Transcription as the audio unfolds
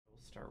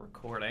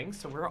Recording,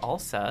 so we're all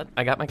set.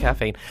 I got my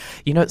caffeine.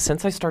 You know,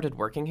 since I started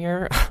working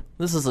here,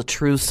 this is a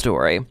true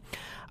story.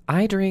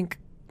 I drink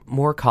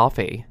more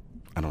coffee.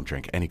 I don't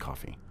drink any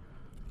coffee.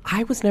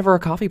 I was never a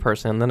coffee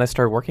person. Then I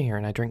started working here,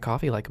 and I drink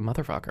coffee like a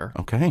motherfucker.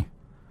 Okay.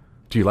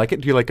 Do you like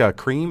it? Do you like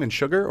cream and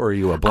sugar, or are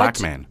you a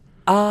black man?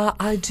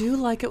 I do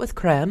like it with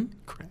creme.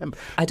 Creme.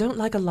 I don't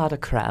like a lot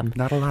of creme.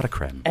 Not a lot of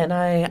creme. And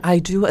I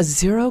do a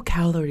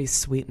 0-calorie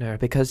sweetener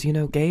because, you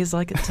know, gays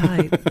like it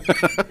tight.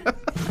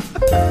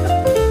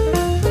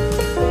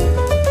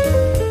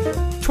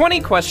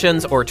 20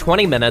 questions or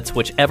 20 minutes,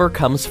 whichever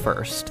comes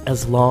first,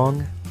 as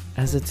long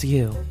as it's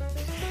you.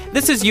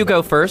 This is You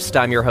Go First.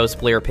 I'm your host,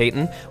 Blair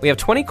Payton. We have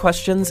 20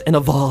 questions in a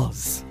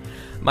vase.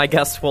 My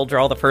guests will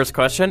draw the first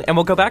question, and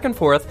we'll go back and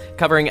forth,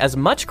 covering as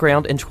much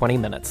ground in 20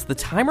 minutes. The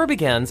timer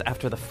begins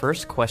after the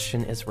first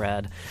question is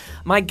read.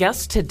 My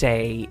guest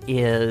today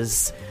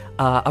is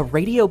a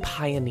radio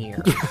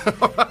pioneer.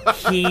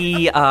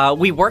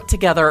 We worked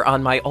together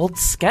on my old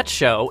sketch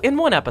show in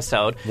one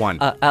episode.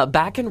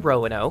 Back in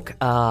Roanoke.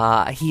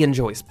 He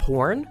enjoys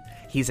porn.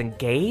 He's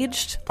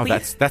engaged. Oh,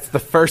 that's the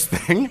first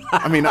thing.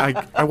 I mean,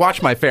 I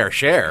watch my fair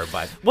share,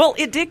 but well,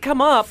 it did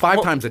come up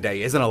 5 times a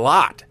day isn't a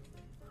lot.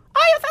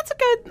 Oh, yeah, that's a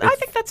good. I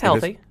think that's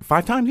healthy.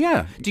 5 times,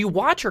 yeah. Do you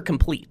watch or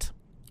complete?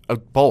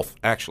 Both,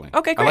 actually.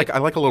 Okay, great. I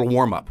like a little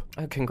warm up.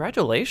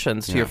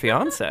 Congratulations to your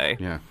fiance.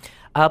 Yeah.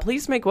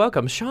 Please make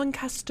welcome Sean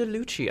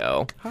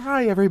Castelluccio.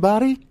 Hi,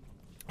 everybody.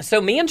 So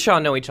me and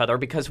Sean know each other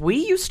because we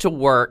used to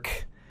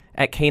work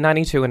at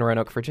K92 in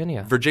Roanoke,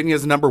 Virginia.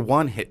 Virginia's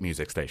 #1 hit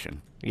music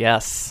station.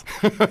 Yes.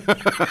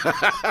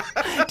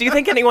 Do you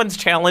think anyone's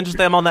challenged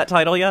them on that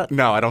title yet?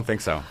 No, I don't think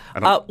so.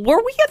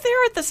 Were we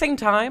there at the same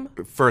time?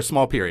 For a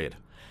small period.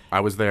 I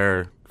was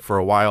there for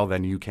a while,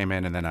 then you came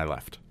in, and then I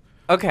left.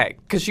 Okay,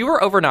 because you were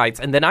overnights,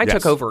 and then I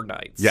took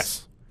overnights.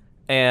 Yes.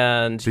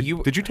 And Did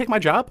you take my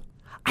job?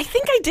 I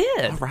think I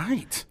did. All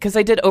right. Because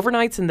I did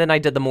overnights, and then I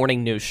did the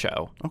morning news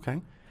show.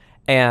 Okay.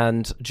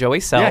 And Joey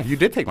Self. Yeah, you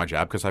did take my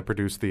job because I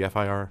produced the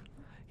FIR.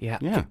 Yeah.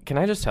 Yeah. Can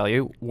I just tell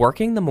you,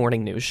 working the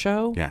morning news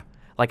show, Yeah.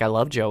 like I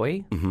love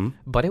Joey,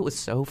 but it was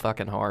so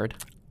fucking hard.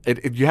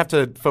 You have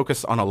to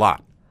focus on a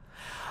lot.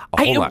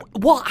 A whole lot.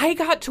 Well, I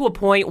got to a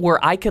point where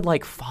I could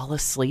like fall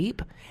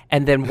asleep,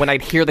 and then when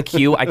I'd hear the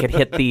cue, I could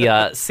hit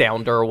the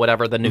sounder or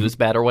whatever, the news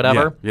bed or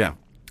whatever. Yeah.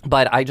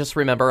 But I just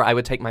remember I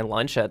would take my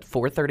lunch at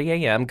 4:30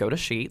 a.m., go to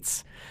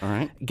Sheetz, All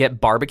right.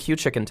 get barbecue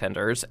chicken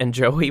tenders, and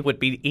Joey would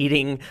be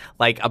eating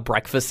like a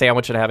breakfast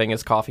sandwich and having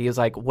his coffee. He's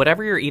like,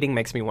 whatever you're eating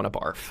makes me want to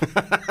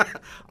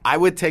barf. I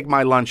would take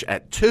my lunch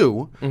at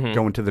 2,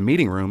 go into the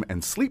meeting room,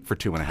 and sleep for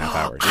 2.5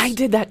 hours. I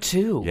did that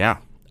too. Yeah.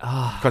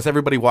 Because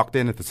everybody walked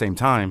in at the same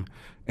time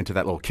into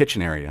that little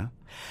kitchen area.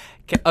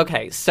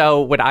 Okay,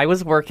 so when I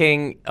was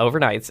working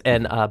overnights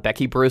and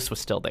Becky Bruce was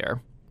still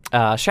there.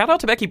 Shout out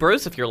to Becky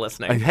Bruce if you're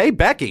listening. Hey,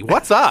 Becky,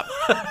 what's up?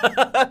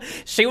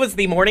 She was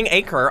the morning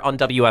anchor on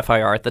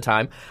WFIR at the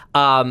time.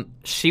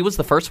 She was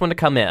the first one to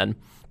come in.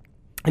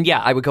 And yeah,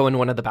 I would go in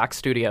one of the back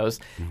studios,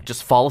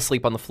 just fall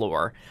asleep on the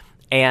floor.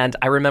 And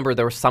I remember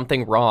there was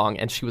something wrong,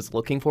 and she was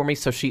looking for me,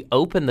 so she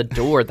opened the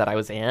door that I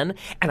was in,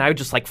 and I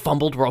just, like,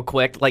 fumbled real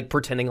quick, like,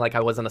 pretending like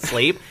I wasn't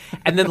asleep.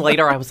 And then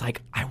later I was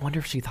like, I wonder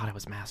if she thought I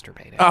was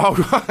masturbating. Oh,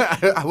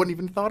 I wouldn't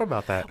even thought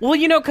about that. Well,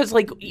 you know, because,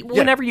 like,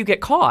 whenever you get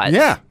caught,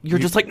 you're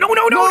just like, no.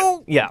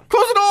 Yeah.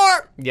 Close the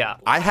door! Yeah.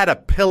 I had a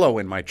pillow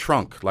in my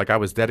trunk, like I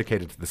was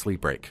dedicated to the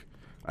sleep break.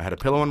 I had a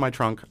pillow in my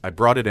trunk. I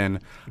brought it in.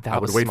 I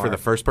would wait for the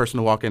first person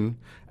to walk in,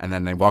 and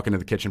then they walk into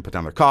the kitchen, put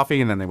down their coffee,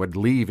 and then they would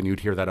leave, and you'd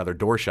hear that other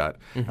door shut.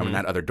 And when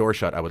that other door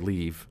shut, I would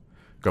leave,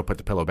 go put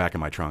the pillow back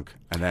in my trunk,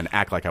 and then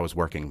act like I was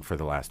working for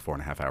the last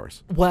 4.5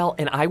 hours. Well,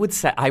 and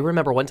I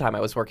remember one time I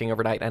was working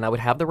overnight, and I would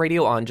have the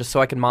radio on just so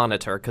I could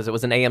monitor, because it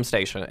was an AM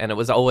station, and it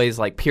was always,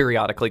 like,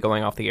 periodically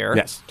going off the air.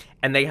 Yes.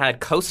 And they had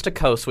Coast to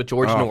Coast with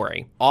George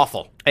Norrie.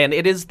 Awful. And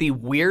it is the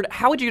weird...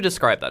 How would you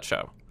describe that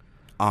show?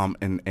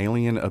 An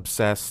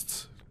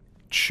alien-obsessed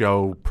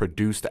show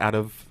produced out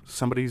of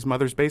somebody's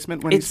mother's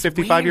basement when he's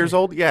 55 weird. years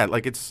old. Yeah,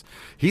 like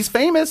he's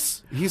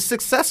famous. He's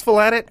successful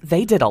at it.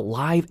 They did a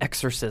live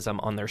exorcism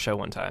on their show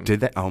one time.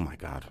 Did they? Oh, my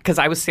God. Because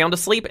I was sound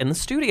asleep in the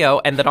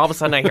studio, and then all of a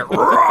sudden I hear,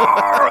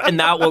 roar, and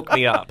that woke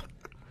me up.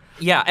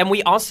 Yeah, and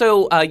we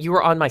also, you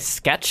were on my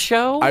sketch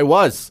show. I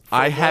was.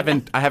 I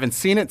haven't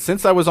seen it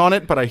since I was on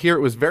it, but I hear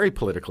it was very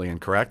politically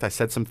incorrect. I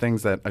said some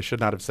things that I should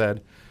not have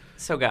said.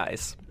 So,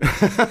 guys,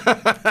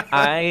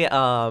 I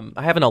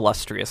have an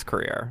illustrious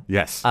career.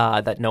 Yes.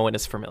 That no one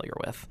is familiar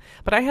with.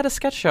 But I had a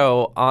sketch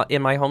show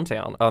in my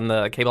hometown on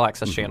the cable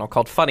access channel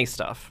called Funny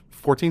Stuff.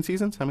 14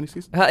 seasons? How many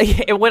seasons?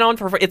 It went on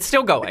for... It's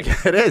still going.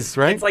 It is,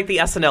 right? It's like the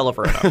SNL of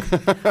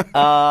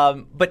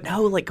Roanoke. But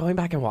no, like going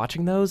back and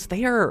watching those,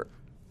 they are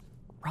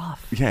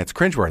rough. Yeah, it's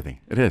cringeworthy.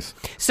 It is.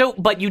 So,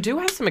 but you do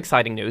have some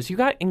exciting news. You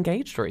got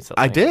engaged recently.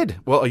 I did.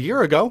 Well, a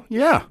year ago.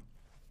 Yeah.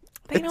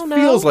 It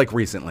feels like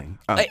recently.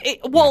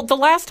 The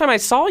last time I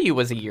saw you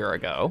was a year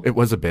ago. It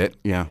was a bit,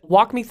 yeah.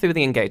 Walk me through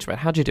the engagement.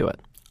 How'd you do it?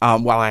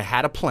 Well, I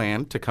had a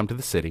plan to come to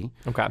the city.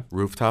 Okay.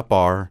 Rooftop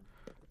bar.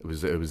 It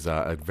was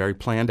very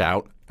planned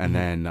out. And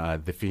then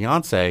the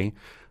fiance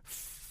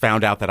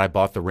found out that I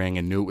bought the ring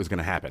and knew it was going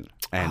to happen.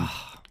 And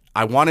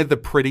I wanted the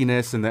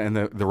prettiness and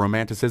the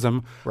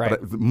romanticism, right.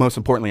 But most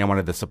importantly, I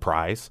wanted the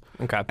surprise.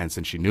 Okay. And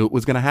since she knew it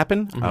was going to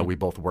happen, we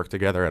both worked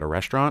together at a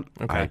restaurant.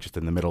 Okay. Just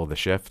in the middle of the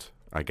shift,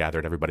 I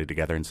gathered everybody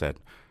together and said,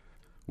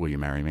 "Will you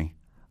marry me?"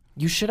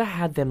 You should have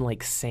had them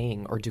like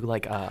sing or do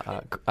like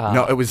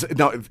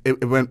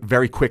it went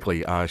very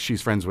quickly.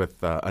 She's friends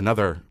with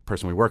another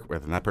person we work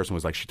with, and that person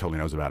was like, she totally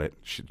knows about it.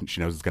 She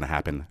knows it's going to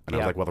happen. And I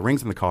was like, well, the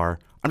ring's in the car.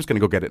 I'm just going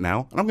to go get it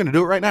now, and I'm going to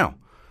do it right now.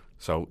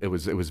 So it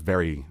was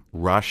very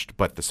rushed,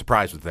 but the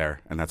surprise was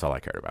there, and that's all I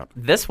cared about.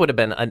 This would have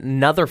been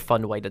another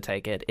fun way to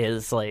take it.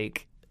 Is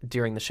like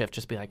during the shift,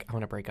 just be like, I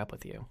want to break up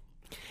with you.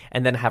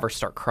 And then have her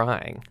start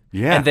crying.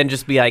 Yeah. And then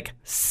just be like,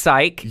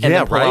 psych, and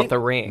then pull out the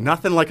ring.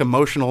 Nothing like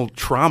emotional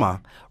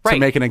trauma to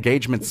make an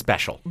engagement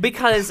special.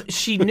 Because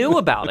she knew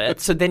about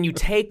it, so then you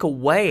take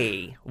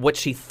away what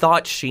she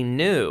thought she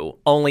knew,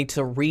 only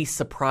to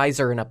re-surprise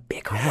her in a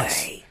bigger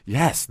way.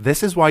 Yes,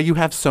 this is why you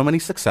have so many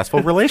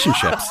successful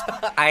relationships.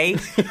 I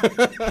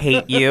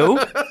hate you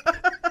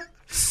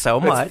so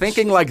much. It's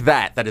thinking like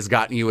that has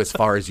gotten you as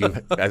far as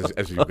you've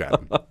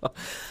gotten.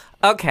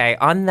 Okay,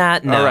 on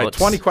that note. All right,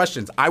 20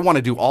 questions. I want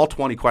to do all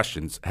 20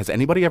 questions. Has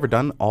anybody ever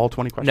done all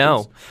 20 questions?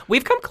 No.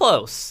 We've come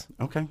close.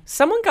 Okay.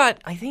 Someone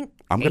got, I think,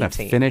 I'm going to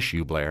finish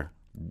you, Blair.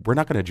 We're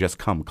not going to just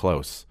come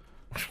close.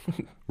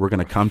 We're going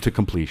to come to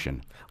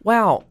completion.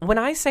 Wow. When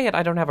I say it,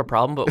 I don't have a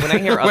problem, but when I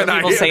hear other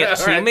people say it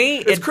to me,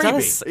 it creepy.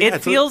 does. Yeah,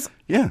 it feels.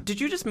 Yeah.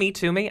 Did you just Me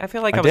Too me? I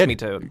feel like I was did. Me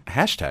Too.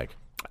 Hashtag.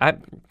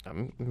 I'm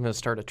going to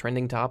start a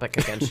trending topic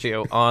against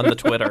you on the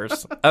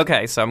Twitters.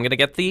 Okay, so I'm going to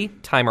get the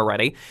timer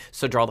ready.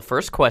 So draw the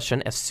first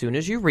question as soon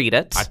as you read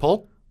it. I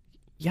pull?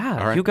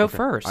 Yeah, right, you go okay.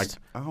 first.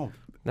 Oh.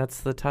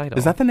 That's the title.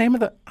 Is that the name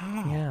of the?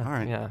 Oh, Yeah. all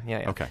right.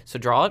 Yeah. Okay. So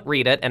draw it,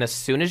 read it, and as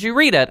soon as you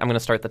read it, I'm going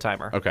to start the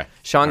timer. Okay.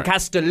 Sean All right.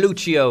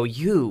 Castelluccio,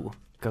 you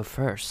go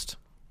first.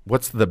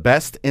 What's the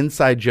best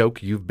inside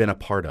joke you've been a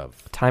part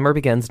of? Timer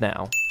begins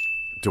now.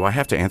 Do I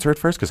have to answer it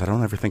first? Because I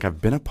don't ever think I've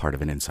been a part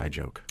of an inside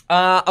joke.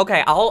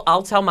 Okay,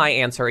 I'll tell my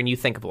answer and you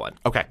think of one.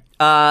 Okay.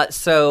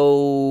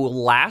 So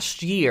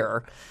last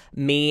year,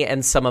 me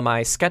and some of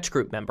my sketch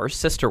group members,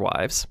 Sister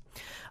Wives,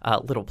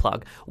 little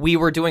plug, we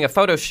were doing a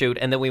photo shoot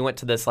and then we went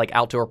to this like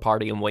outdoor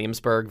party in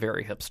Williamsburg,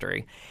 very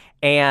hipstery.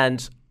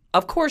 And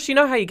of course, you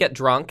know how you get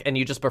drunk and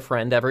you just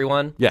befriend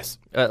everyone? Yes.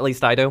 At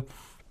least I do.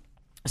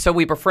 So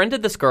we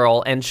befriended this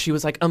girl, and she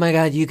was like, oh my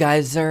God, you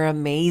guys are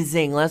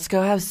amazing. Let's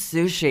go have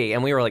sushi.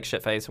 And we were like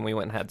shit-faced, and we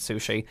went and had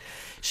sushi.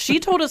 She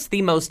told us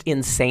the most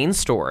insane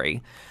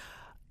story.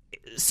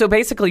 So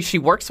basically, she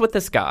works with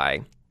this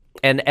guy,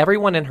 and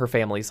everyone in her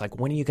family is like,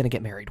 when are you going to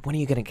get married? When are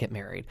you going to get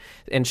married?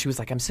 And she was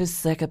like, I'm so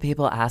sick of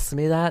people asking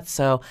me that,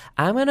 so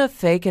I'm going to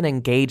fake an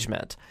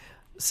engagement.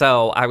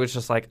 So I was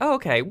just like, oh,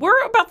 okay,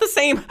 we're about the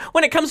same.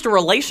 When it comes to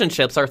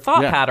relationships, our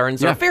thought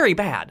patterns are very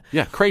bad.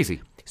 Yeah,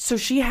 crazy. So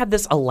she had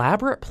this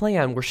elaborate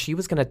plan where she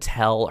was going to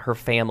tell her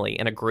family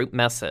in a group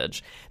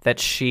message that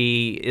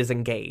she is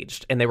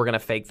engaged, and they were going to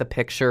fake the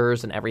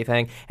pictures and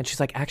everything. And she's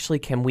like, actually,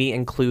 can we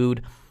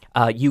include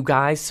you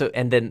guys? So,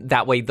 and then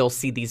that way they'll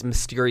see these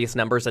mysterious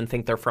numbers and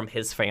think they're from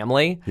his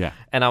family. Yeah.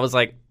 And I was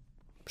like,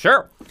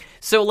 sure.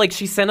 So like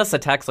she sent us a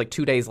text like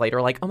 2 days later,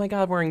 like, oh my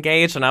God, we're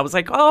engaged. And I was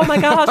like, oh my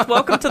gosh,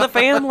 welcome to the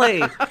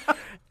family.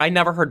 I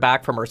never heard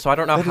back from her, so I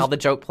don't know how the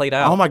joke played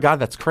out. Oh my God,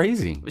 that's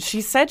crazy. She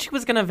said she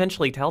was going to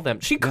eventually tell them.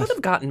 She could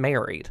have gotten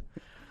married.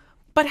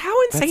 But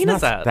how insane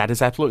is that? That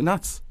is absolutely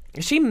nuts.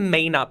 She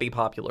may not be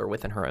popular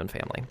within her own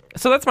family.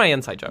 So that's my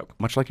inside joke.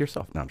 Much like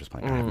yourself. No, I'm just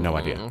playing. I have no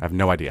idea. I have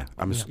no idea.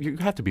 You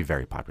have to be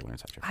very popular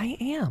inside joke. I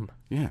am.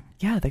 Yeah.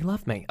 Yeah, they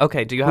love me.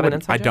 Okay, do you have an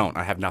inside joke? I don't.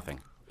 I have nothing.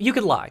 You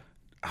could lie.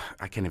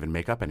 I can't even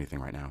make up anything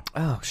right now.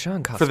 Oh,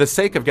 Sean Costa. For the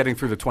sake of getting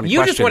through the 20 you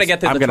questions, just want to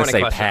get through I'm the gonna 20 say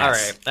questions. pass. All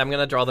right, I'm going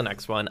to draw the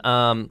next one.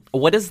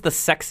 What is the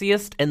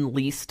sexiest and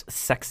least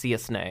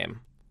sexiest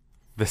name?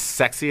 The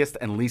sexiest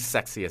and least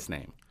sexiest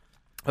name.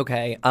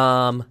 Okay,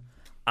 I'm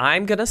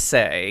going to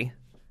say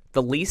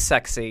the least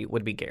sexy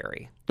would be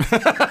Gary.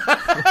 That's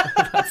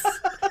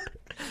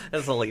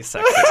the least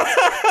sexy.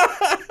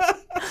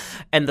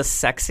 And the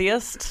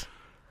sexiest?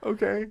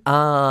 Okay.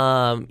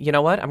 You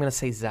know what? I'm going to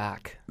say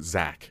Zach.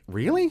 Zach.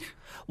 Really?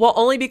 Well,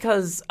 only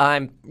because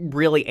I'm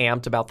really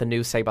amped about the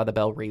new Saved by the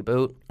Bell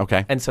reboot.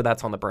 Okay. And so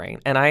that's on the brain.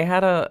 And I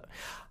had a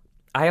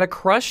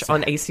crush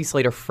on AC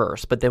Slater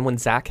first, but then when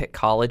Zach hit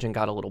college and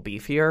got a little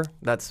beefier,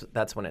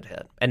 that's when it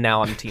hit. And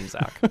now I'm Team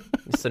Zach.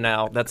 So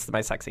now that's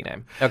my sexy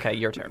name. Okay,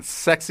 your turn.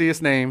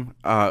 Sexiest name.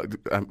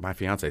 My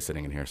fiance's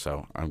sitting in here,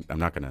 so I'm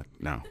not gonna.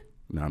 No,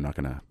 I'm not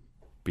gonna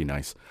be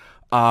nice.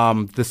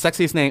 The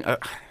sexiest name.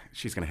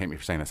 She's gonna hate me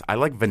for saying this. I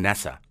like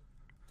Vanessa.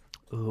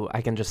 Ooh,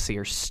 I can just see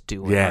her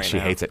stewing. Yeah, right she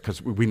now. hates it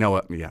because we know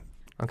it. Yeah.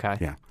 Okay.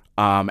 Yeah.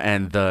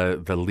 And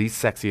the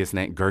least sexiest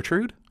name,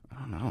 Gertrude. I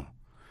don't know.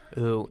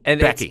 Ooh, and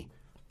Becky.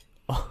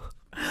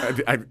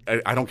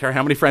 I don't care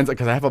how many friends,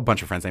 because I have a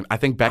bunch of friends named. I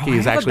think Becky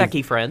is I have actually a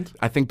Becky friend.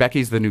 I think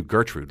Becky's the new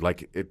Gertrude.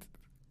 Like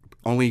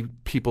only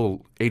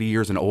people 80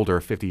 years and older,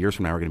 50 years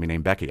from now, are going to be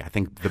named Becky. I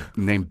think the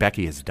name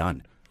Becky is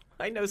done.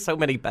 I know so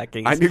many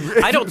Beckys.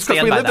 I don't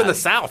stand we by lived that. in the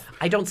South.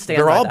 I don't stand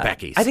They're by all that.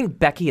 Beckys. I think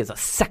Becky is a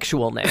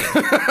sexual name.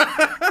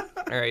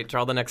 All right,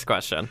 draw the next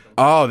question.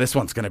 Oh, this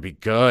one's going to be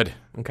good.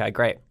 Okay,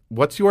 great.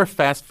 What's your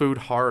fast food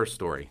horror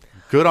story?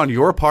 Good on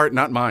your part,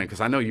 not mine, because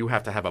I know you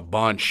have to have a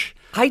bunch.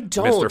 I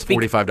don't.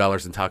 Mr.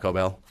 $45 in Taco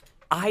Bell.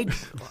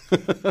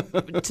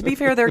 To be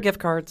fair, they're gift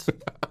cards.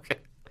 Okay.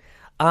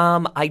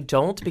 I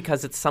don't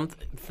because it's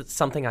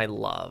something I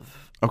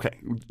love. Okay.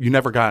 You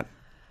never got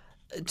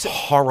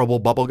horrible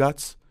bubble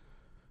guts?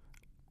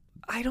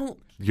 I don't.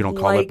 You don't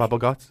call it bubble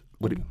guts?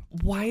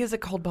 Why is it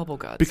called bubble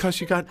guts?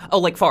 Because you got... Oh,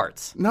 like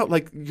farts. No,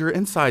 like your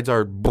insides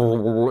are...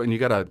 and you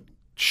got to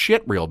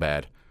shit real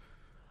bad.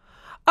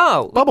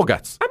 Oh. Bubble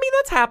guts. I mean,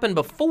 that's happened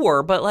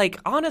before, but like,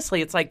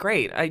 honestly, it's like,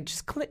 great.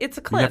 It's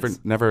a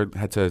cleanse. Never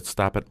had to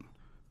stop it?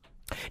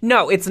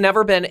 No, it's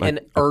never been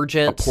an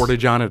urgent... A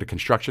portage-on at a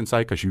construction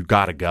site because you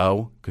got to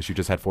go because you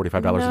just had $45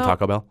 in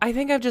Taco Bell? I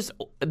think I've just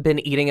been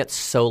eating it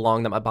so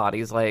long that my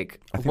body's like,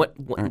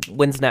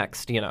 when's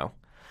next, you know?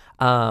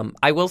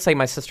 I will say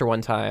my sister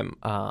one time,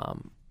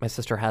 my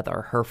sister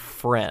Heather, her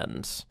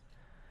friend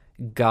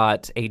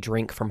got a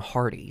drink from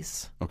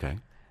Hardee's. Okay.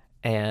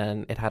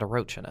 And it had a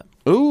roach in it.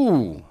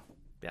 Ooh.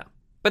 Yeah.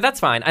 But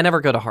that's fine. I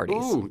never go to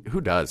Hardee's. Ooh,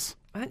 who does?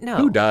 No.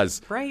 Who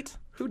does? Right?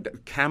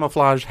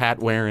 Camouflage hat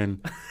wearing,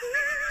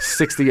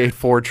 68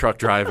 Ford truck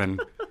driving,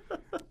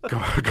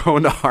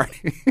 going to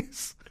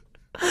Hardee's.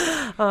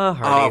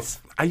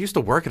 Hardee's. I used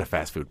to work at a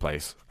fast food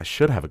place. I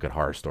should have a good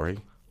horror story.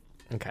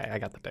 Okay, I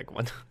got the big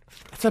one.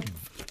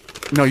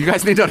 No, you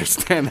guys need to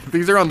understand that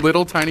these are on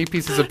little tiny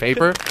pieces of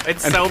paper.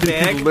 It's so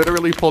big. He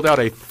literally pulled out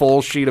a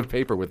full sheet of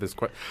paper with this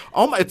question.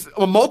 It's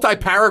a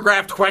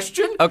multi-paragraphed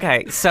question?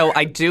 Okay, so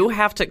I do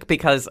have to,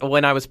 because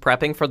when I was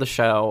prepping for the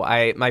show,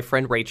 my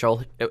friend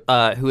Rachel,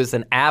 who is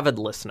an avid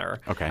listener,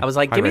 I was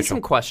like, give me some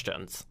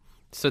questions.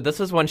 So this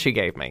is one she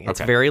gave me.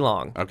 It's very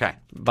long. Okay.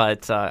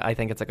 But I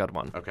think it's a good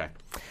one. Okay.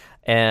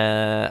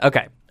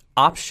 Okay.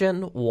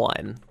 Option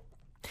 1.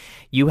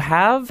 You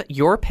have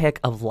your pick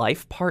of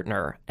life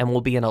partner and will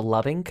be in a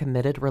loving,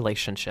 committed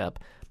relationship,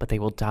 but they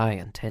will die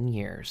in 10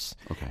 years.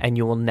 Okay. And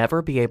you will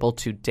never be able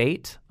to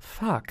date,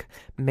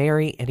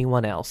 marry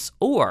anyone else.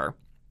 Or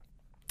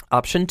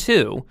option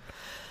 2,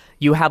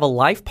 you have a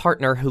life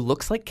partner who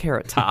looks like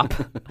Carrot Top,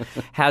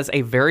 has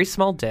a very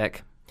small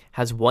dick,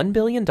 has $1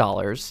 billion,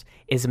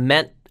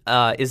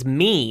 is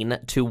mean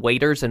to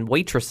waiters and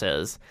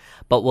waitresses,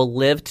 but will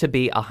live to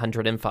be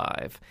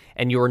 105,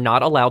 and you are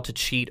not allowed to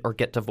cheat or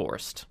get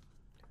divorced.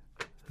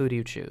 Who do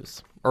you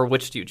choose? Or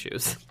which do you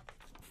choose?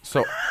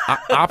 So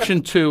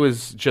option 2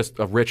 is just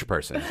a rich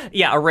person.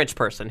 Yeah, a rich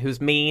person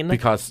who's mean.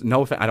 Because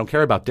I don't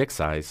care about dick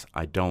size.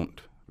 I don't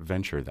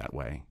venture that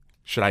way.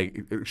 Should I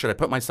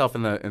put myself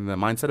in the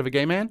mindset of a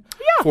gay man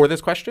for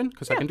this question?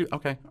 Because I can do.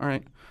 Okay, all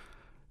right.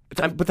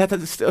 But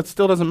it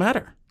still doesn't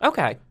matter.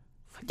 Okay.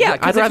 Yeah,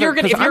 because if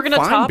you're gonna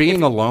top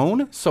being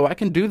alone, so I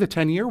can do the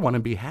 10-year one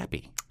and be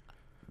happy.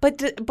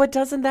 But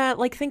doesn't that,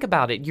 like, think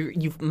about it?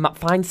 You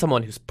find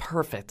someone who's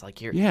perfect, like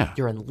you're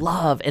in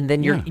love, and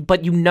then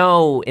but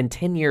in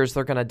 10 years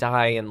they're gonna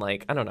die in,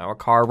 like, I don't know, a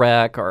car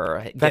wreck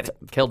or get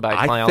killed by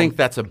a clown. I think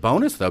that's a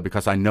bonus though,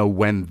 because I know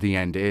when the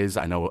end is.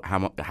 I know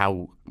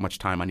how much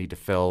time I need to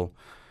fill.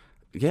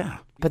 Yeah.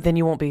 But then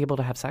you won't be able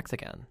to have sex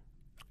again.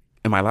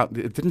 Am I allowed?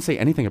 It didn't say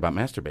anything about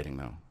masturbating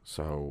though.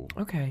 So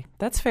okay,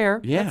 that's fair.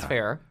 Yeah, that's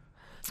fair.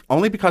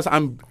 Only because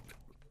I'm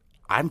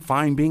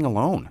fine being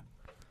alone.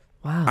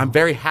 Wow. I'm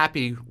very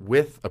happy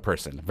with a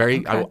person.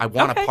 I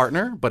want a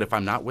partner, but if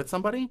I'm not with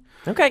somebody,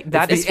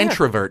 it's the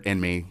introvert in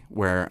me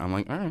where I'm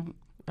like, all right.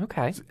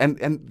 Okay.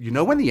 And you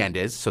know when the end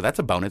is, so that's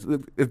a bonus.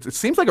 It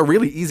seems like a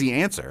really easy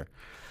answer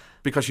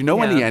because you know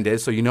when the end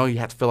is, so you know you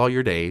have to fill all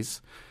your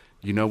days.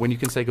 You know when you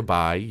can say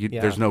goodbye.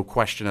 There's no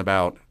question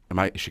about,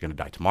 is she going to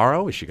die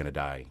tomorrow? Is she going to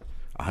die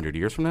 100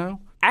 years from now?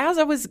 As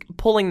I was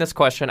pulling this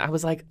question, I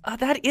was like,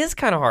 that is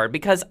kind of hard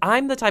because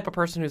I'm the type of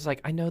person who's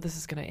like, I know this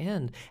is going to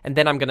end. And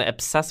then I'm going to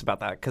obsess about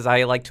that because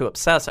I like to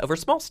obsess over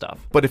small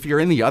stuff. But if you're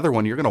in the other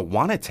one, you're going to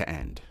want it to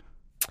end.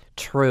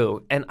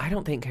 True. And I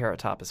don't think Carrot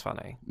Top is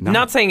funny. No.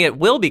 Not saying it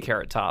will be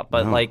Carrot Top,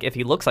 but like if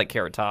he looks like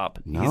Carrot Top,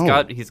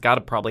 he's got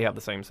to probably have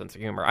the same sense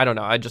of humor. I don't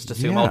know. I just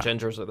assume all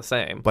gingers are the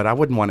same. But I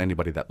wouldn't want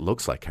anybody that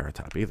looks like Carrot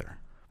Top either.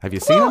 Have you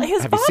seen him?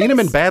 Have you seen him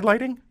in bad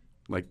lighting?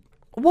 Like...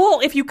 Well,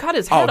 if you cut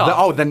his head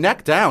off. The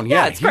neck down.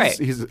 Yeah, it's great.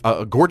 He's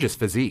a gorgeous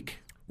physique.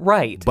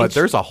 Right. But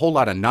there's a whole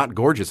lot of not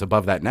gorgeous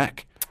above that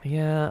neck.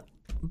 Yeah.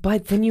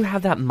 But then you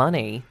have that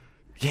money.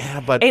 Yeah,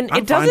 but and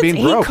I'm fine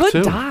being broke, too.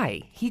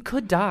 He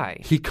could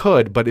die. He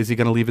could, but is he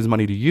going to leave his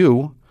money to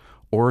you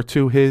or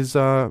to his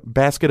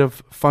basket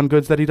of fun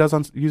goods that he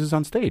uses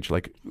on stage?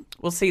 Like,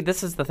 well, see,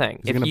 this is the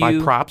thing. Is he going to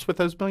buy props with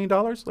those $1 million?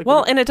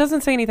 Like, and it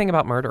doesn't say anything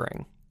about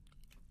murdering.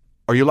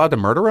 Are you allowed to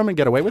murder him and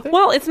get away with it?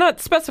 Well, it's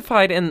not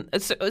specified,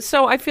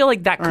 so I feel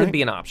like that could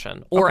be an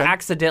option. Or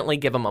accidentally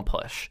give him a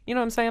push. You know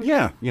what I'm saying?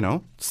 Yeah,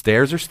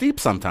 stairs are steep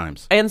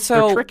sometimes. And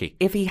so they're tricky.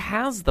 If he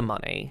has the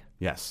money,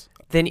 yes,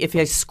 then if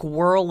I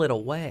squirrel it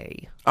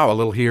away. Oh, a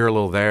little here, a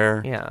little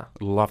there. Yeah.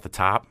 A little off the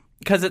top.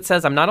 Because it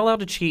says I'm not allowed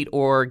to cheat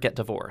or get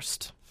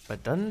divorced.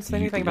 but doesn't say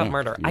anything about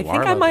murder. You I think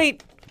are I allowed to.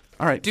 might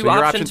All right, do so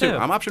you're option 2.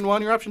 I'm option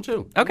 1, you're option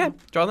 2. Okay,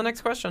 draw the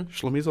next question.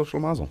 Schlemizel,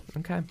 Schlemazel.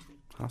 Okay.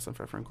 Haas and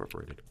Pfeffer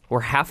Incorporated. We're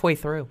halfway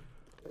through.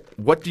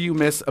 What do you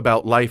miss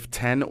about life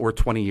 10 or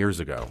 20 years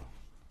ago?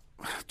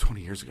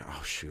 20 years ago?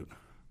 Oh, shoot.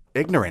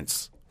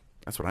 Ignorance.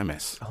 That's what I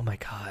miss. Oh, my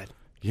God.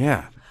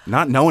 Yeah,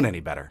 not knowing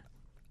any better.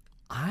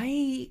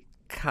 I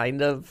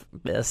kind of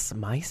miss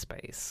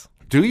MySpace.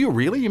 Do you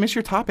really? You miss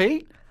your top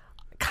 8?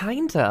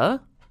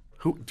 Kinda.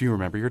 Who do you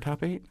remember your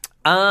top 8?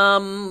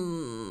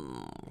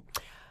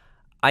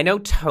 I know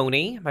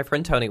Tony. My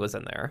friend Tony was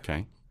in there.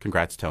 Okay.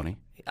 Congrats, Tony.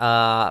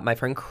 My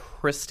friend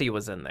Christy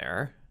was in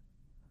there.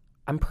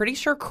 I'm pretty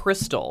sure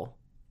Crystal.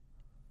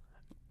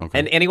 Okay.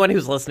 And anyone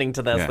who's listening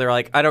to this, they're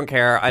like, I don't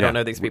care. I don't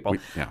know these people.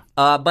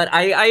 But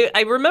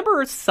I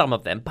remember some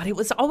of them. But it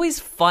was always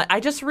fun. I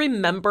just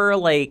remember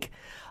like,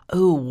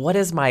 ooh, what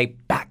is my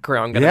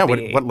background going to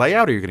be? Yeah, what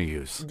layout are you going to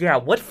use? Yeah,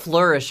 what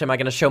flourish am I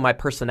going to show my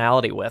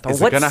personality with? Or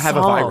is what it going to have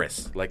a song?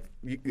 virus? Like,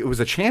 it was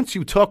a chance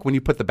you took when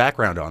you put the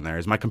background on there.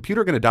 Is my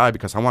computer going to die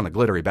because I want a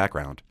glittery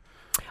background?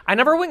 I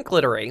never went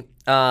glittery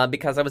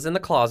because I was in the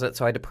closet,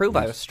 so I had to prove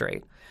I was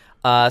straight.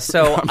 I'm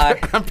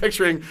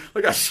picturing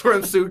like a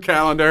swimsuit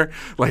calendar,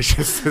 like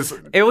just this.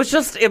 It was a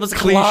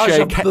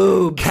collage of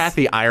boobs.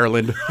 Kathy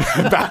Ireland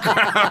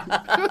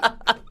background.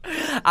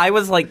 I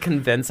was like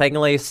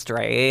convincingly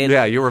straight.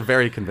 Yeah, you were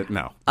very convinced.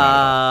 No,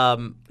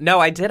 no,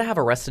 I did have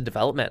Arrested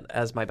Development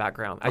as my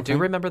background. I do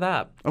remember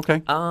that.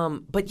 Okay.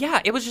 But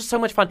yeah, it was just so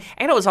much fun,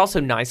 and it was also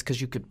nice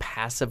because you could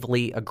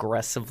passively,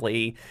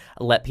 aggressively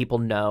let people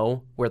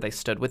know where they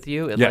stood with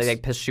you. If they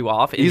pissed you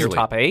off in your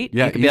top 8,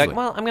 yeah, you could be like,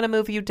 "Well, I'm going to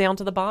move you down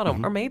to the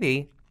bottom, or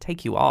maybe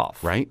take you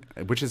off." Right,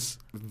 which is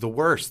the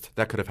worst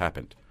that could have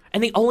happened.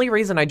 And the only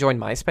reason I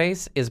joined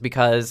MySpace is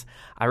because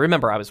I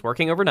remember I was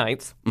working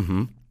overnights.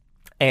 Mm-hmm.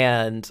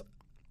 And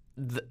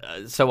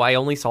so I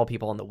only saw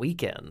people on the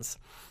weekends.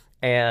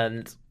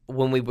 And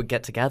when we would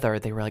get together,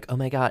 they were like, oh,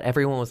 my God,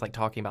 everyone was like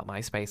talking about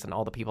MySpace and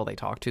all the people they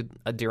talked to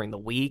during the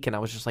week. And I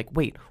was just like,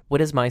 wait,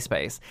 what is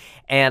MySpace?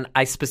 And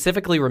I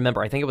specifically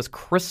remember, I think it was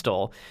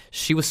Crystal.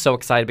 She was so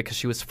excited because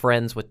she was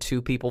friends with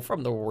 2 people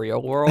from the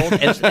real world.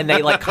 And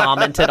they like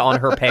commented on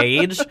her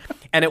page.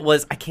 And it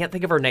was, I can't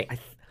think of her name.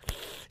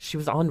 She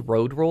was on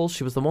Road Rules.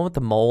 She was the one with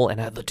the mole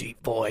and had the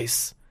deep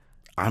voice.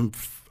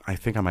 I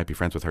think I might be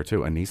friends with her too.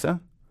 Anissa?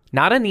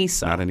 Not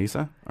Anissa. Not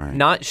Anissa? All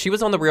right. She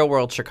was on the Real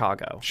World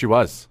Chicago. She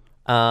was.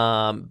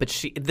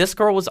 But this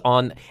girl was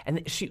on,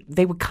 and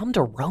they would come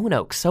to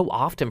Roanoke so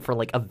often for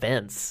like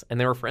events, and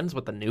they were friends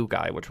with the new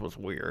guy, which was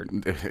weird.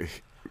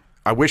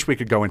 I wish we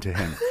could go into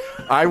him.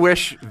 I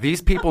wish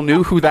these people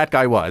knew who that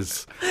guy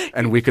was,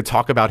 and we could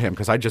talk about him,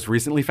 because I just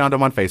recently found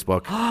him on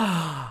Facebook.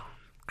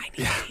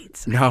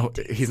 No,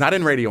 he's not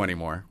in radio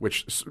anymore,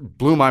 which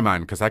blew my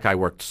mind because that guy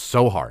worked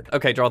so hard.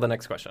 Okay, draw the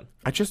next question.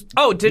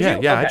 Oh, did you?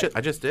 Yeah, okay.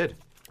 I just did.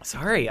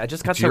 Sorry, I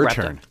just got it's so your wrapped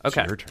turn. up.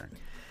 Okay. It's your turn.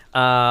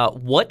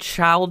 What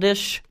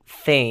childish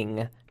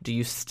thing do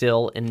you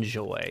still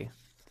enjoy?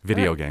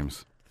 Video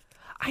games.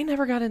 I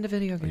never got into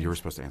video games. You were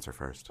supposed to answer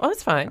first. Oh,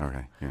 that's fine.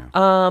 Okay,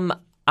 yeah.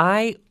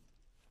 I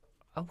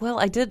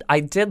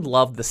did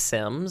love The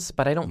Sims,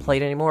 but I don't play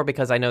it anymore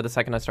because I know the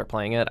second I start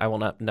playing it, I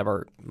will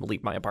never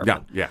leave my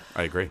apartment. Yeah,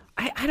 I agree.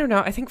 I don't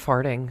know. I think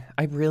farting.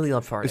 I really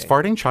love farting. Is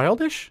farting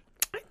childish?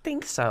 I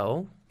think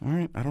so. All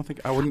right. I don't think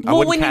I wouldn't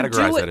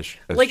categorize that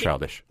as like,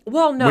 childish.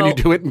 Well, no. When you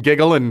do it and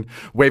giggle and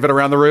wave it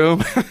around the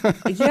room.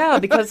 Yeah,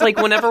 because like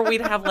whenever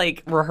we'd have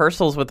like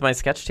rehearsals with my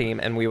sketch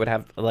team and we would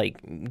have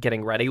like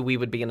getting ready, we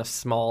would be in a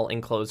small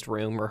enclosed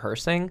room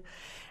rehearsing,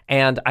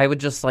 and I would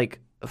just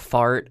like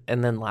fart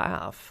and then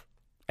laugh.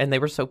 And they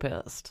were so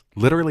pissed.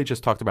 Literally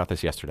just talked about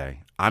this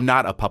yesterday. I'm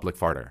not a public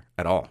farter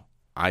at all.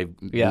 I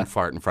won't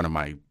fart in front of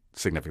my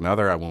significant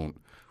other. I won't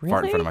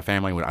fart in front of my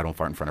family. I don't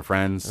fart in front of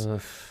friends. Ugh.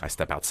 I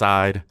step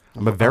outside.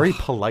 I'm a very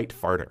polite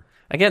farter.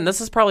 Again, this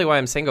is probably why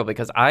I'm single,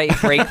 because I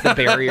break the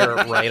barrier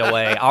right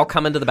away. I'll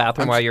come into the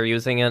bathroom while you're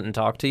using it and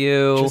talk to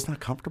you. I'm just not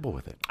comfortable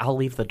with it. I'll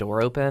leave the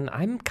door open.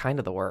 I'm kind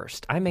of the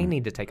worst. I may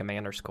need to take a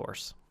manners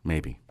course.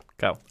 Maybe.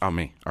 Go. On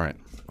me. All right.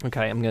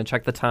 Okay, I'm going to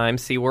check the time,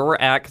 see where we're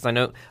at, because I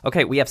know...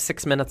 Okay, we have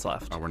 6 minutes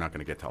left. Oh, we're not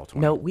going to get to all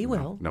 20. No, we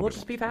will. We'll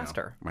just be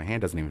faster. No. My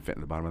hand doesn't even fit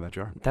in the bottom of that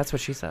jar. That's what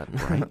she said.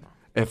 Right.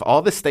 If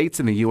all the states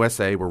in the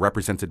USA were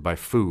represented by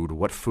food,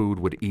 what food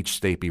would each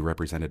state be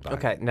represented by?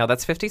 Okay, now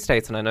that's 50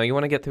 states, and I know you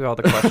want to get through all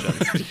the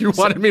questions. You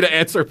wanted me to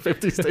answer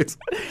 50 states.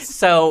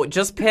 So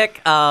just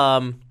pick...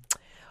 Can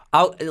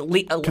I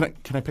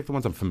pick the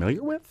ones I'm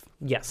familiar with?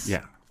 Yes.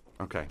 Yeah.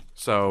 Okay.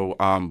 So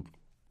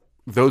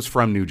those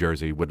from New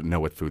Jersey would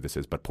know what food this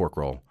is, but pork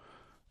roll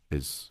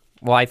is...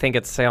 Well, I think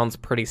it sounds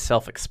pretty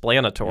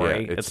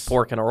self-explanatory. Yeah, it's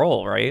pork and a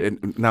roll,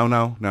 right?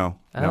 No.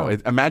 Oh.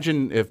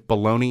 Imagine if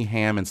bologna,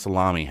 ham, and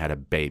salami had a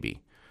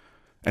baby,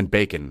 and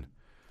bacon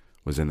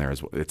was in there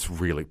as well. It's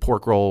really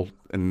pork roll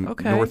in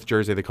North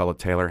Jersey. They call it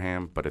Taylor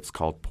ham, but it's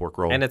called pork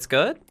roll. And it's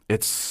good?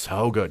 It's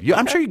so good. Yeah,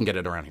 I'm sure you can get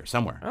it around here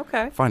somewhere.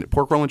 Okay. Find it.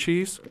 Pork roll and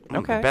cheese.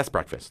 Okay. The best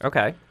breakfast.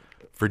 Okay.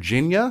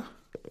 Virginia.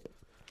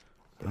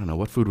 I don't know.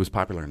 What food was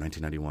popular in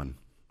 1991?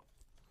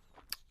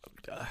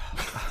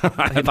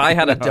 if I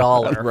had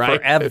 $1 Right.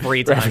 for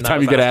every time, Every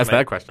time you get asked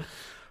that question.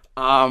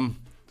 Come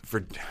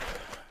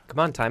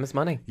on, time is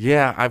money.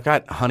 Yeah, I've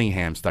got honey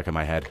ham stuck in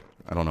my head.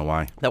 I don't know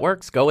why. That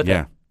works. Go with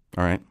Yeah. it.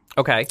 All right.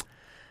 Okay.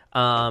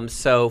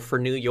 So for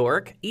New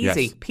York,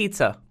 easy. Yes.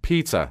 Pizza.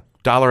 Pizza,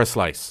 $1 a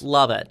slice.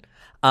 Love it.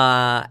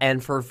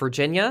 And for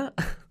Virginia,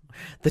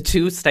 the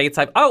 2 states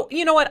oh,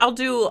 you know what? I'll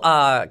do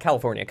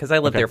California because I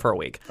lived there for a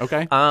week.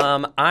 Okay.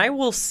 I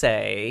will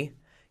say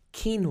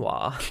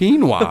quinoa.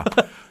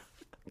 Quinoa.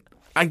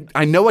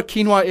 I know what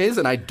quinoa is,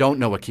 and I don't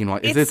know what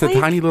quinoa is. It's Is it like-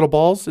 the tiny little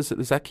balls? Is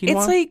that quinoa?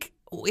 It's like,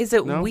 is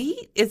it No?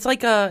 wheat? It's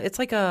like a it's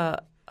like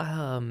a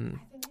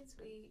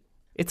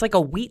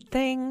wheat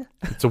thing,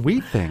 It's a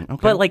wheat thing. Okay.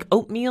 but like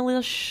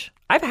oatmeal-ish.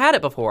 I've had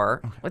it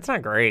before. It's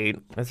not great.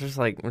 It's just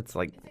like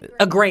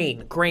a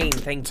grain.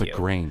 Thank it's you. a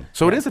grain.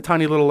 So it is a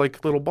tiny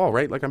little ball,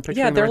 right? Like I'm picturing.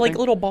 Yeah, the they're right like thing?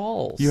 little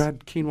balls. You had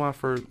quinoa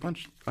for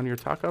lunch on your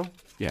taco?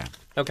 Yeah.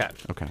 Okay.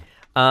 Okay.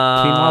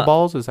 Quinoa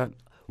balls? Is that?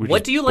 we're What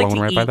just do you like blowing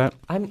to right eat? by that?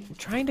 I'm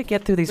trying to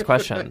get through these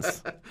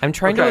questions. I'm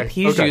trying to Okay,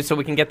 appease okay. you so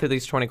we can get through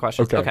these 20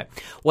 questions. Okay.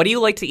 What do you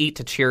like to eat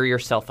to cheer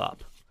yourself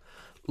up?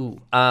 Ooh,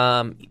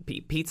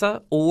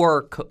 pizza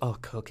or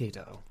cookie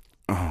dough.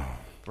 Oh.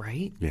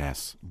 Right?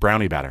 Yes.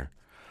 Brownie batter.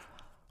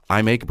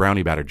 I make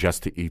brownie batter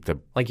just to eat the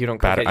Like you don't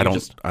cook batter. it, I you don't.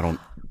 just I don't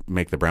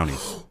make the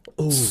brownies.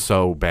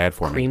 So bad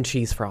for me. cream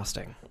cheese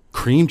frosting.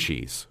 Cream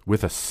cheese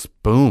with a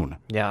spoon.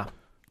 Yeah.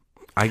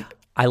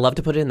 I love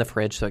to put it in the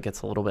fridge so it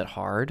gets a little bit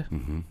hard.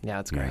 Mm-hmm. Yeah,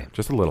 it's great. yeah,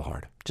 just a little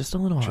hard. Just a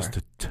little hard. Just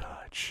a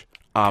touch.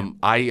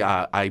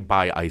 I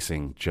buy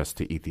icing just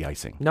to eat the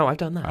icing. No, I've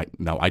done that.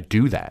 I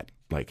do that.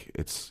 Like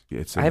it's.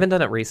 I haven't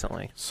done it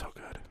recently. so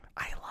good.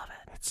 I love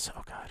it. It's so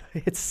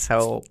good.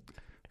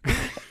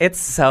 It's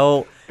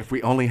so If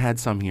we only had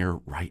some here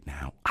right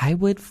now. I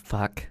would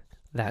fuck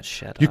that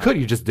shit You up. could.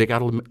 You just dig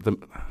out the.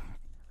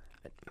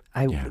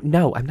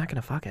 No, I'm not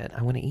gonna fuck it.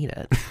 I want to eat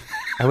it.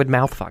 I would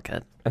mouth fuck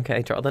it.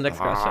 Okay, draw the next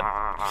question.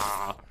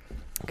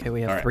 Okay,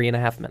 we have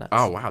 3.5 minutes.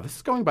 Oh wow, this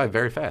is going by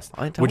very fast.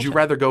 I told Would you you.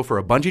 rather go for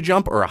a bungee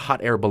jump or a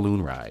hot air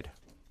balloon ride?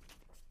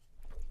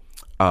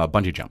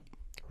 Bungee jump.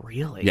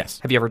 Really? Yes.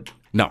 Have you ever?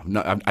 No,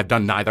 I've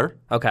done neither.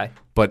 Okay.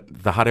 But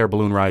the hot air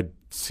balloon ride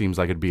seems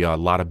like it'd be a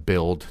lot of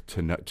build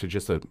to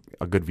just a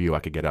good view I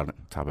could get on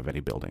top of any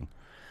building.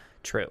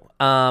 True.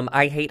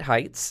 I hate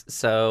heights,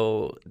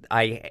 so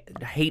I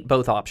hate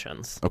both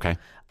options. Okay.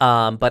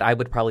 But I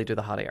would probably do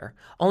the hot air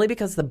only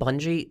because the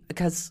bungee.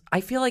 Because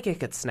I feel like it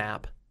could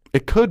snap.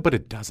 It could, but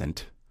it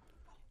doesn't.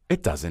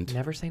 It doesn't.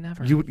 Never say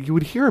never. You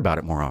would hear about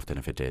it more often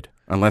if it did,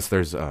 unless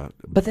there's a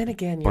But then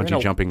again, you're in bungee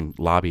a jumping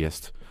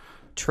lobbyist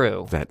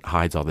true. that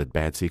hides all the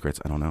bad secrets.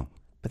 I don't know.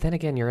 But then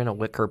again, you're in a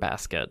wicker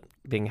basket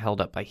being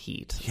held up by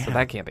heat, so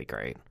that can't be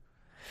great.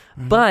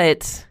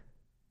 But,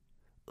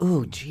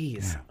 ooh,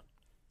 geez. Yeah.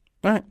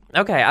 All right.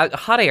 Okay,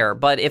 hot air.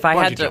 But if I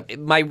had Bungee to,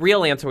 my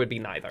real answer would be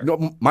neither.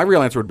 No, my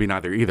real answer would be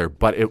neither either,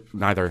 but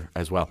neither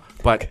as well.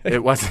 But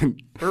it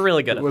wasn't. We're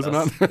really good It at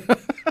wasn't this.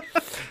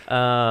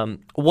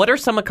 on. What are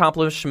some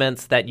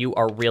accomplishments that you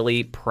are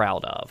really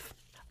proud of?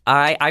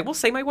 I will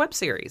say my web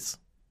series.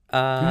 You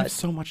have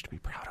so much to be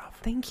proud of.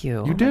 Thank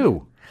you. You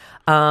do.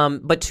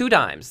 But Two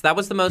Dimes. That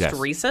was the most Yes.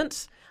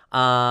 recent.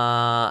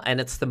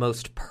 And it's the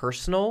most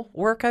personal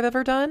work I've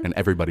ever done. And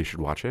everybody should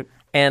watch it.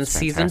 And It's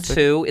season fantastic.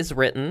 2 is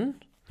written.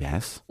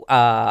 Yes.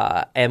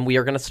 And we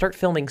are going to start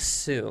filming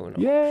soon.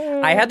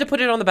 Yay. I had to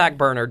put it on the back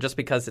burner just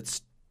because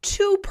it's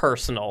too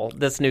personal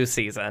this new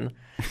season.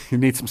 You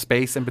need some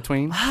space in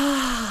between.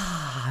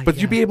 But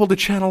you'd be able to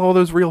channel all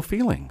those real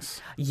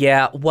feelings.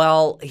 Yeah,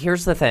 well,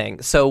 here's the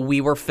thing. So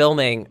we were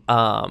filming,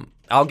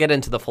 I'll get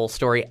into the full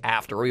story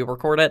after we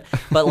record it,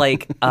 but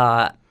like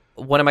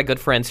one of my good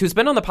friends who's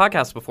been on the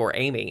podcast before,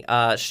 Amy,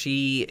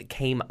 she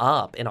came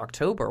up in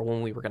October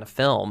when we were going to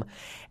film,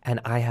 and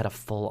I had a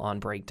full-on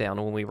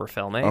breakdown when we were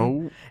filming.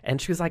 Oh.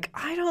 And she was like,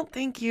 I don't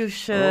think you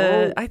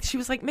should. Oh. She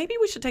was like, maybe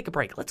we should take a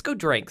break. Let's go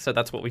drink. So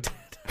that's what we did.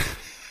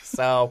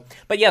 So,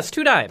 but yes,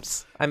 Two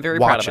Dimes. I'm very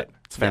proud Watch of it. it.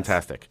 It's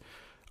fantastic.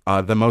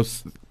 The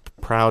most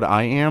proud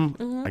I am,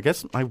 Mm-hmm. I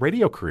guess, my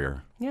radio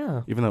career.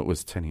 Yeah. Even though it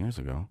was 10 years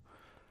ago.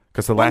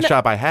 Because the last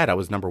job I had, I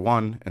was number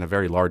one in a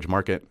very large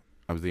market.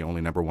 I was the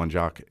only number one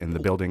jock in the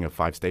building of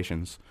 5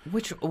 stations.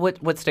 What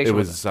station It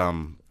was was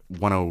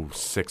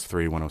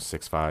 106.3,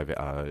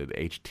 106.5,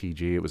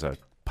 HTG. It was a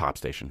pop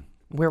station.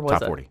 Where was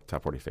Top it? 40.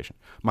 Top 40 station.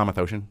 Monmouth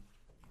Ocean,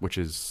 which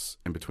is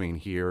in between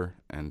here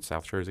and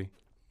South Jersey.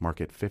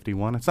 Market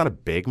 51. It's not a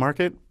big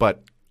market,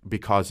 but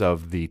because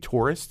of the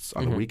tourists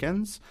on the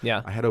weekends,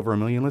 Yeah. I had over 1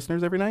 million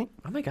listeners every night,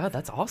 Oh my God,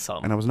 that's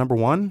awesome. and I was number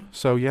one.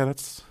 So, yeah,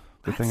 that's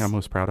the thing I'm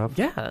most proud of.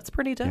 Yeah, that's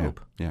pretty Yeah, dope.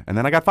 yeah. And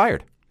then I got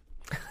fired.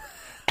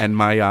 And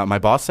my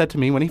boss said to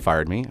me when he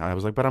fired me, I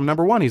was like, but I'm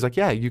number one. He's like,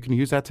 yeah, you can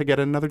use that to get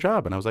another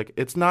job. And I was like,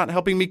 it's not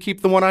helping me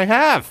keep the one I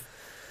have.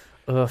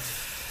 Ugh.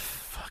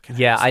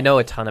 Yeah, I know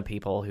a ton of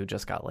people who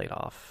just got laid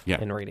off Yeah,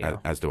 in radio.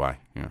 As do I.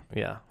 Yeah.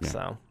 Yeah,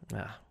 so,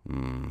 yeah.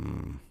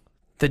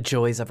 The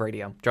joys of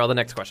radio. Draw the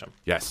next question.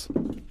 Yes.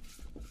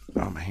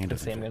 Oh, my hand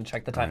is. See, I'm going to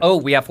check the time. Oh,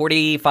 we have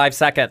 45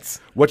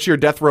 seconds. What's your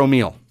death row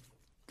meal?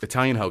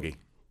 Italian hoagie.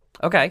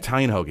 Okay.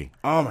 Italian hoagie.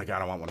 Oh my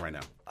God, I want one right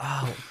now.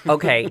 Oh,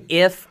 okay.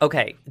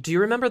 Do you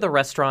remember the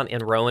restaurant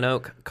in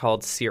Roanoke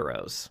called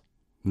Ciro's?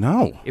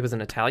 No. It was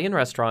an Italian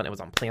restaurant. It was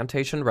on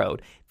Plantation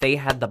Road. They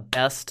had the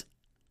best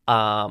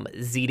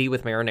ziti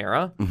with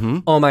marinara. Mm-hmm.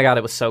 Oh my God,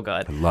 it was so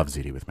good. I love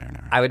ziti with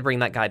marinara. I would bring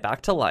that guy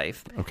back to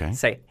life. Okay.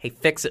 Say, hey,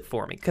 fix it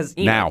for me, because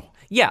now.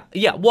 Yeah.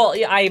 Well,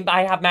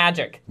 I have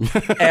magic,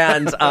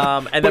 and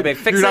then we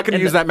fix it. You're not going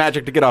to use that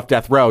magic to get off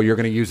death row. You're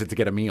going to use it to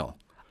get a meal.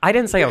 I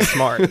didn't say I was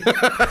smart.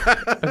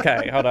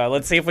 Okay, hold on.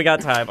 Let's see if we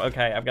got time.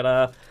 Okay, I'm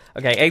gonna.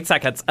 Okay, 8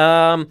 seconds.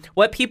 What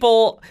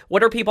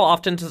are people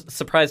often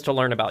surprised to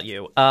learn about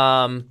you?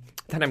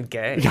 That I'm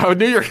gay. Yeah, I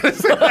knew you were going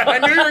to say that. I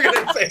knew you were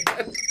going to say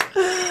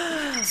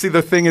that. See,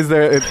 the thing is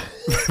that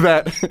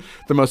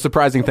the most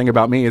surprising thing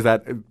about me is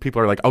that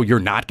people are like, "Oh, you're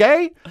not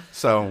gay?"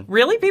 So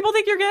really, people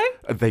think you're gay?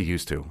 They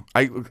used to.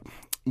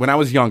 When I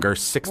was younger,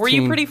 16. Were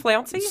you pretty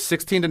flouncy?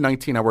 16 to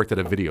 19, I worked at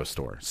a video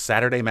store,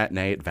 Saturday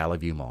matinee at Valley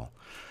View Mall.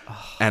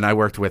 And I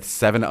worked with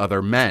 7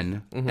 other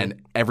men,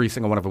 and every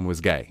single one of them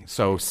was gay.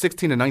 So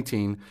 16 to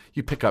 19,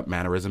 you pick up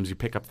mannerisms, you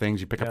pick up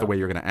things, you pick up the way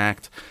you're going to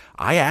act.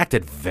 I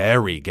acted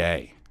very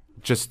gay.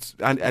 Just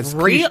as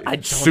really? I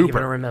don't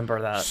even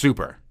remember that.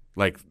 Super.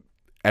 Like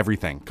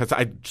everything. Because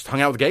I just hung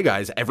out with gay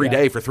guys every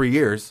day for 3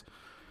 years.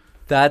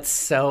 That's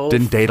so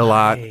Didn't date a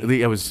lot.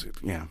 funny. It was,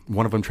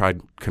 one of them tried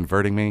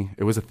converting me.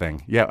 It was a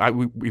thing. Yeah,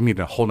 we need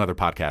a whole nother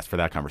podcast for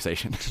that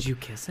conversation. Did you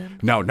kiss him?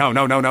 No.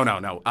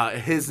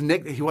 His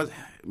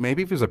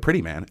maybe if he was a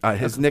pretty man.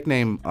 His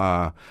nickname Do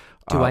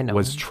I know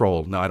was him?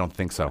 Troll. No, I don't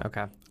think so.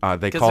 Okay.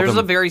 Because there's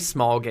a very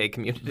small gay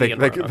community in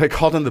Roanoke. They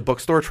called him the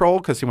bookstore troll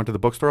because he went to the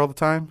bookstore all the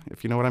time,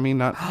 if you know what I mean.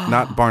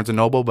 Not Barnes &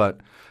 Noble, but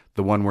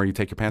the one where you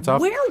take your pants off.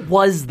 Where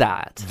was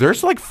that?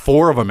 There's like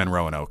 4 of them in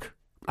Roanoke.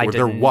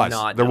 There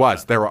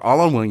was. They were all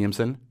on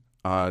Williamson,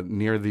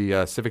 near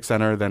the Civic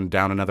Center, then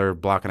down another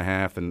block and a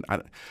half. And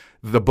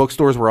the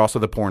bookstores were also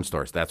the porn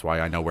stores. That's why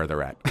I know where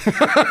they're at.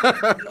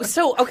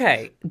 So,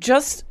 okay,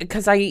 just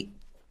because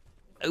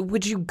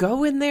would you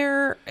go in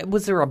there?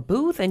 Was there a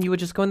booth and you would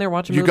just go in there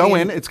watch a movie? You go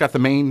in, it's got the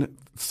main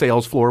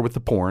sales floor with the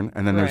porn,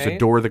 and then there's a Right.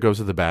 door that goes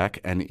to the back,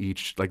 and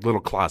each, like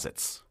little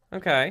closets.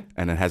 Okay.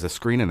 And it has a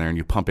screen in there, and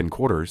you pump in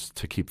quarters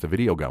to keep the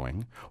video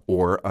going,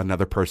 or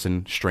another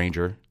person,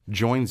 stranger,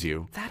 joins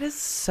you. That is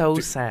so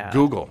sad.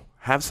 Google.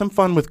 Have some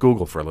fun with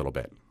Google for a little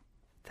bit.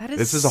 That is.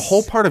 This is a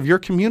whole part of your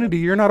community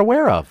you're not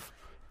aware of.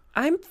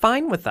 I'm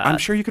fine with that. I'm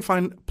sure you could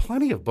find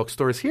plenty of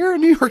bookstores here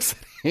in New York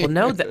City. Well,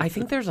 no, I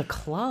think there's a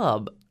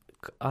club.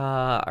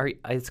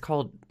 It's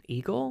called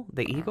Eagle.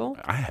 The Eagle.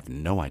 I have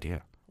no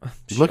idea.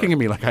 You're looking at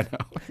me like I know.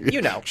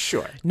 You know.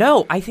 Sure.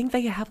 No, I think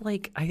they have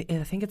like I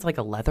think it's like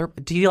a leather.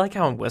 Do you like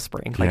how I'm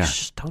whispering? Like, Yeah.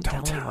 shh, don't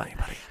tell anyone.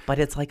 anybody. But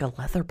it's like a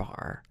leather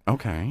bar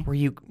Okay. where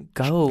you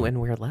go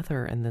and wear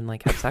leather and then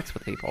like have sex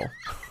with people.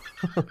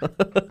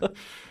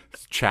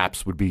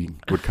 Chaps would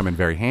come in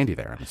very handy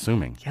there, I'm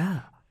assuming.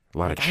 Yeah. A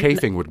lot of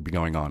chafing would be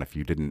going on if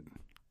you didn't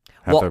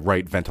have the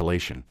right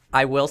ventilation.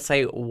 I will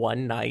say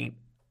one night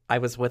I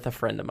was with a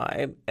friend of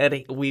mine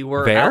and we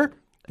were There? out-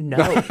 No.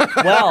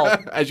 Well,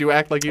 As you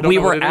act like you don't we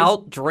know were what it is.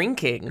 out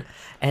drinking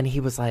and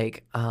he was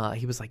like, yeah,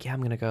 I'm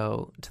going to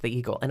go to the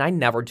Eagle. And I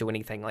never do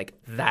anything like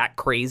that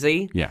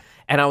crazy. Yeah.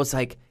 And I was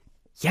like,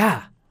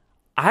 yeah,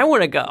 I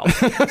want to go.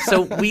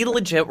 So we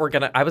legit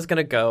I was going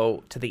to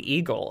go to the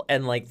Eagle.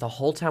 And like the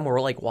whole time we were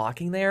like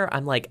walking there,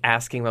 I'm like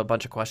asking him a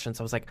bunch of questions.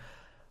 I was like,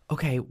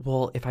 okay,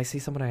 well, if I see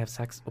someone I have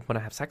sex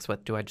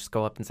with, do I just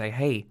go up and say,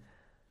 hey,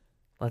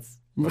 let's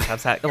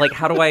have sex? Like,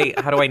 how do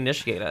I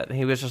initiate it? And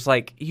he was just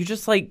like, you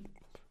just like,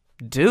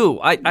 do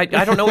I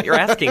don't know what you're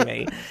asking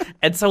me.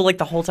 And so like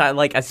the whole time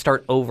like I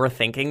start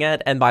overthinking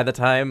it, and by the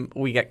time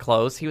we get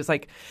close he was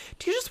like,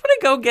 do you just want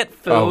to go get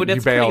food? Oh, It's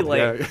you bailed,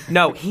 pretty late. yeah.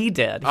 No, he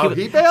did.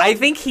 He bailed? I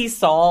think he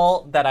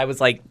saw that I was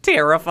like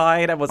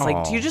terrified. I was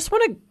like, do Oh. you just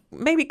want to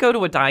maybe go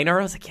to a diner?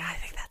 I was like, yeah, I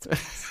think that's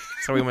best.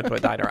 So we went to a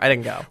diner. I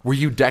didn't go. Were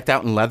you decked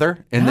out in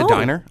leather in the No.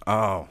 diner?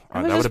 Oh,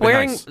 I that was would just have been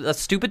wearing nice. a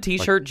stupid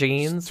t-shirt,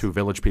 jeans. 2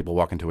 village people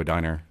walk into a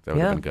diner. That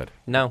would have been good.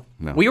 No,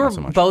 No, we were not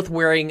so much. both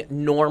wearing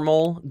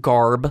normal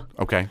garb.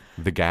 Okay.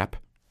 The Gap.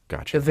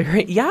 Gotcha.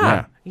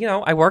 Yeah. You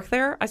know, I work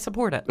there. I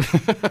support it.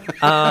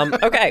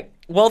 Okay.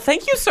 Well,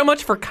 thank you so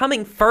much for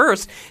coming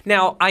first.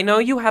 Now, I know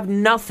you have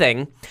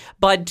nothing,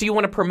 but do you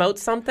want to promote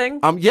something?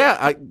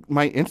 Yeah,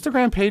 my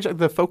Instagram page,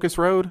 the Focus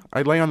Road,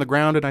 I lay on the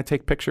ground and I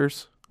take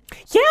pictures.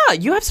 Yeah,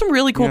 you have some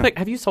really cool Yeah. pics.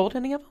 Have you sold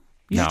any of them?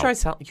 You should try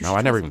selling. No,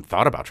 I never even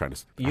thought about trying to.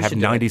 I have should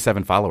do it.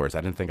 97 followers. I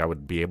didn't think I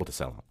would be able to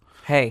sell them.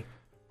 Hey,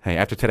 Hey,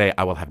 after today,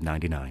 I will have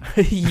 99.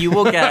 you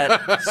will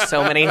get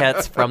so many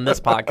hits from this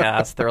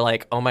podcast. They're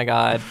like, oh my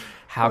God,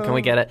 how can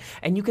we get it?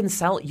 And you can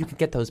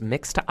get those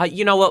mixed.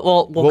 You know what?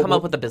 We'll come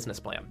up with a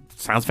business plan.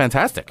 Sounds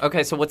fantastic.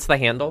 Okay, so what's the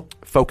handle?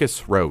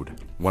 Focus Road.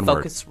 One word.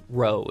 Focus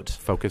Road.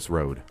 Focus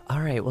Road.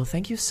 All right. Well,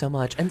 thank you so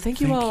much. And thank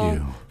you Thank all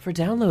you. for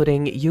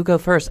downloading You Go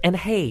First. And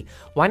hey,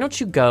 why don't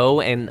you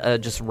go and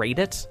just rate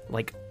it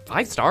like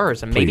 5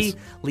 stars and maybe Please.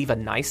 leave a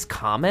nice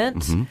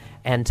comment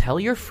and tell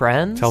your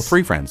friends. Tell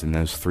 3 friends, and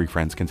those 3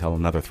 friends can tell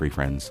another 3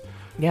 friends.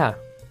 Yeah.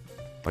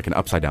 like an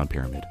upside-down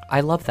pyramid.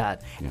 I love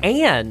that. Yeah.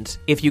 And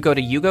if you go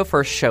to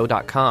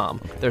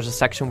yougofirst.show.com, there's a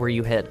section where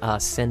you hit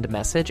send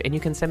message, and you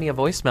can send me a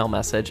voicemail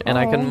message, and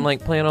I can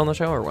like play it on the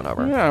show or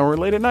whatever. Yeah, or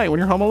late at night when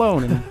you're home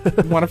alone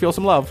and want to feel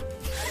some love.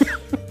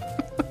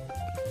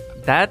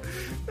 That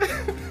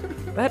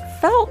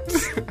felt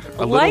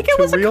like it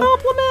was a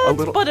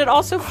compliment, but it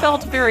also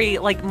felt very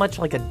much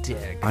like a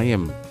dig. I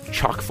am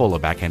chock full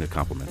of backhanded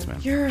compliments, man.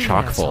 You're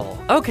chock an full.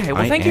 Asshole. Okay,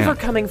 well, thank you for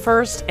coming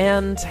first,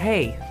 and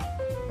hey,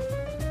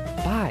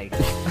 bye.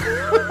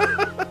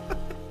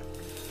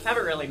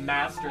 Haven't really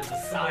mastered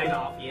the sign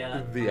off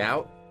yet. The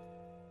out?